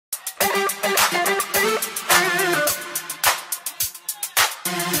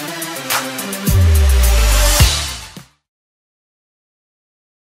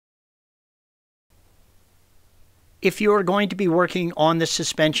If you are going to be working on the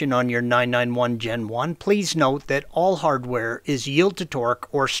suspension on your 991 Gen 1, please note that all hardware is yield to torque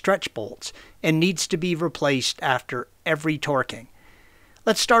or stretch bolts and needs to be replaced after every torquing.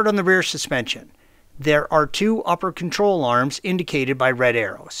 Let's start on the rear suspension. There are two upper control arms indicated by red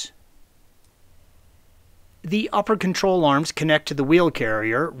arrows. The upper control arms connect to the wheel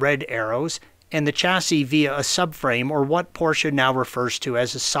carrier, red arrows, and the chassis via a subframe, or what Porsche now refers to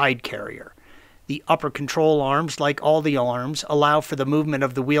as a side carrier. The upper control arms, like all the arms, allow for the movement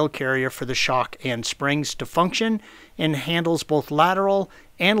of the wheel carrier for the shock and springs to function and handles both lateral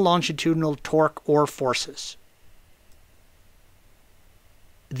and longitudinal torque or forces.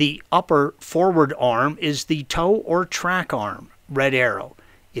 The upper forward arm is the tow or track arm, red arrow.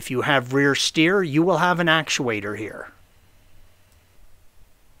 If you have rear steer, you will have an actuator here.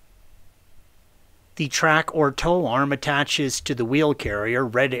 The track or tow arm attaches to the wheel carrier,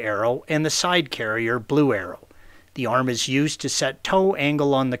 red arrow, and the side carrier, blue arrow. The arm is used to set tow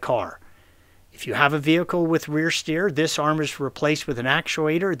angle on the car. If you have a vehicle with rear steer, this arm is replaced with an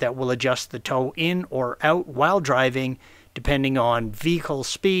actuator that will adjust the tow in or out while driving, depending on vehicle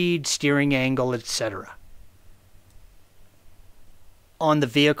speed, steering angle, etc. On the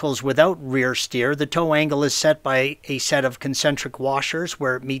vehicles without rear steer, the tow angle is set by a set of concentric washers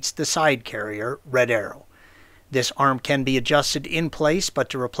where it meets the side carrier, red arrow. This arm can be adjusted in place, but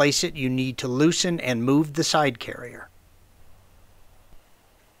to replace it you need to loosen and move the side carrier.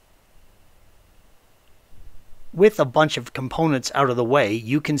 With a bunch of components out of the way,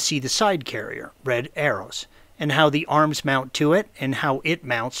 you can see the side carrier, red arrows, and how the arms mount to it and how it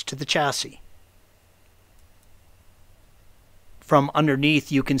mounts to the chassis. From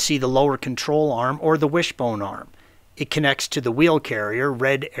underneath you can see the lower control arm or the wishbone arm. It connects to the wheel carrier,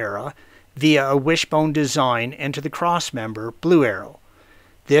 red arrow, via a wishbone design and to the cross member, blue arrow.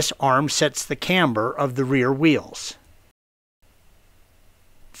 This arm sets the camber of the rear wheels.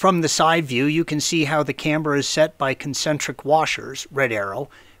 From the side view you can see how the camber is set by concentric washers, red arrow,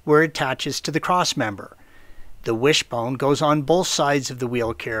 where it attaches to the cross member. The wishbone goes on both sides of the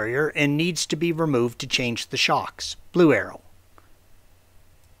wheel carrier and needs to be removed to change the shocks, blue arrow.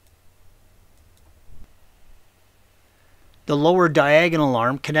 The lower diagonal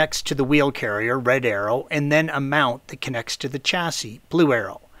arm connects to the wheel carrier, red arrow, and then a mount that connects to the chassis, blue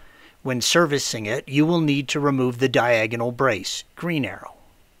arrow. When servicing it, you will need to remove the diagonal brace, green arrow.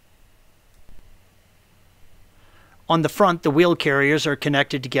 On the front, the wheel carriers are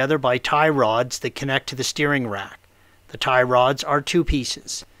connected together by tie rods that connect to the steering rack. The tie rods are two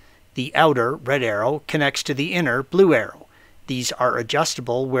pieces. The outer, red arrow, connects to the inner, blue arrow. These are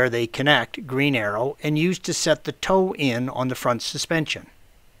adjustable where they connect, green arrow, and used to set the tow in on the front suspension.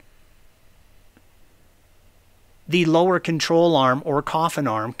 The lower control arm or coffin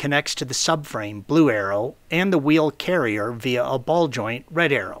arm connects to the subframe, blue arrow, and the wheel carrier via a ball joint,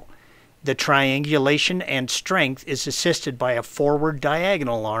 red arrow. The triangulation and strength is assisted by a forward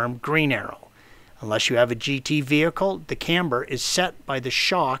diagonal arm, green arrow. Unless you have a GT vehicle, the camber is set by the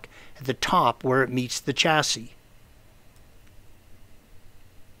shock at the top where it meets the chassis.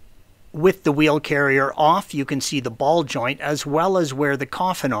 With the wheel carrier off, you can see the ball joint as well as where the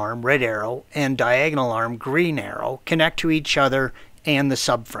coffin arm, red arrow, and diagonal arm, green arrow, connect to each other and the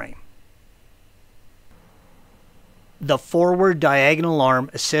subframe. The forward diagonal arm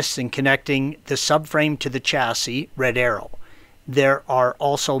assists in connecting the subframe to the chassis, red arrow. There are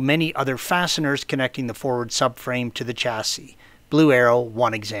also many other fasteners connecting the forward subframe to the chassis. Blue arrow,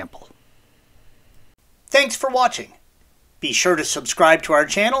 one example. Thanks for watching. Be sure to subscribe to our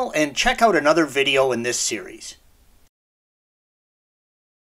channel and check out another video in this series.